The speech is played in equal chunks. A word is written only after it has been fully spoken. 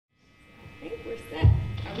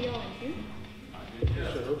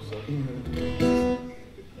Alright,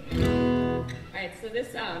 so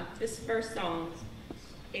this first song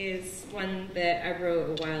is one that I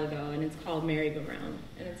wrote a while ago, and it's called Merry-Go-Round.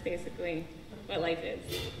 And it's basically what life is.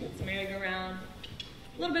 It's a merry-go-round.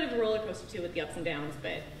 A little bit of a roller coaster too with the ups and downs,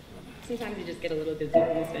 but sometimes you just get a little dizzy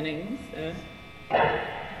from spinning. So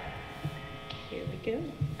here we go.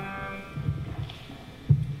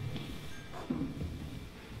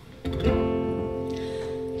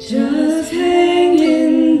 Just hang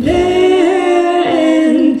in there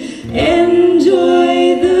and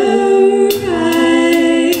enjoy the ride.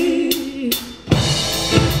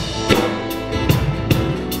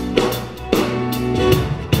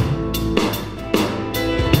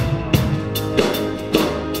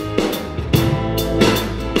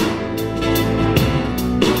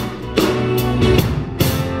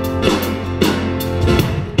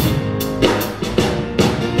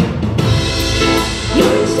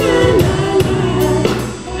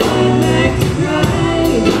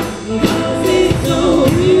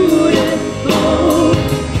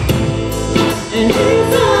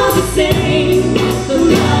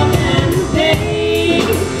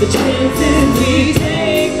 The chances we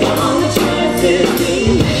take on the choices we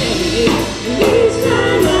make. And each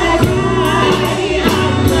time I cry,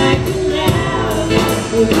 I'd like to laugh,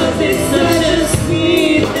 because it's such a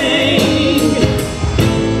sweet thing.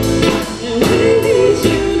 And with each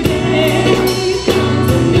new day comes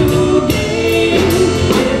a new game.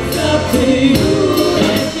 It's up to you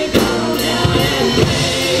if you go down and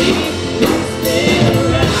play. We stay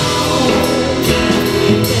around and we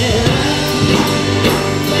get up.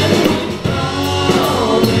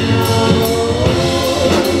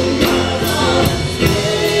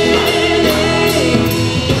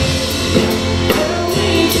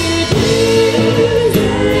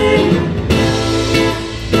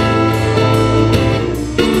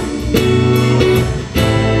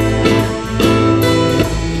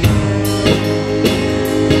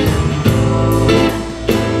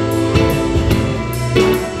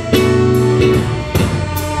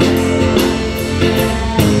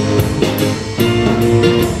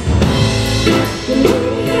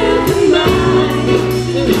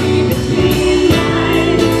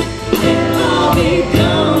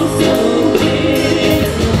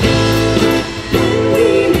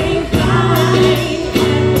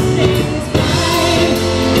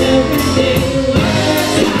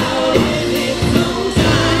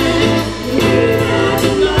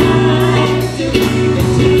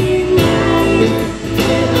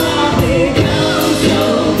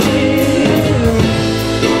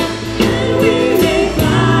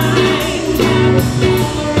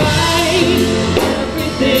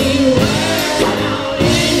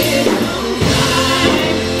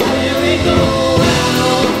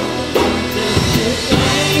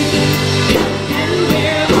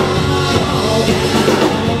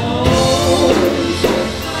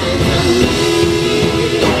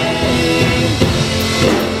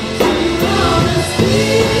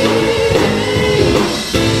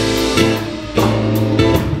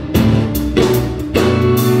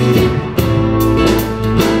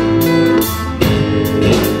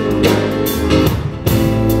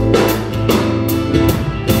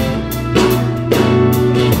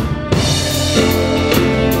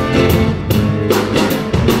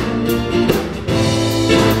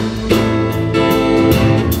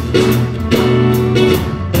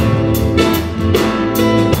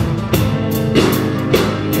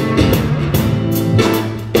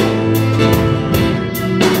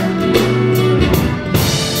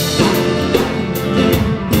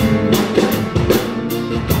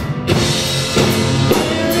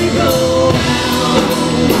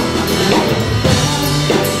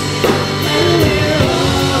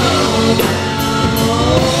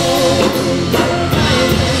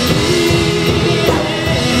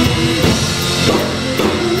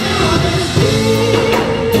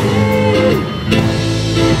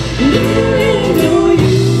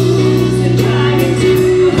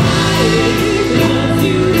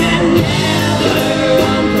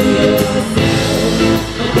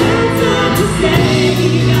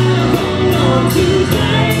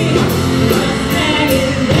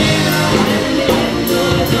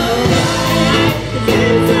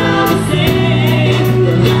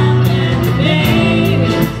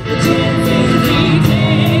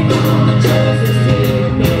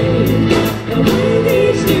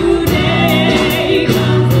 Each new day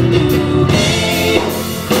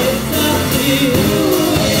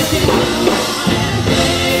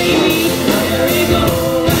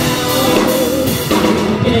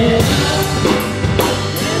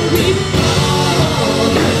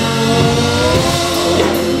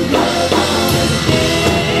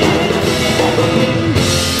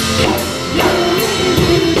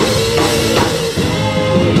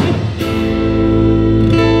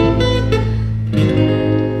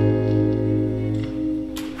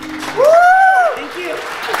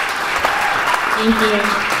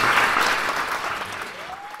Thank you.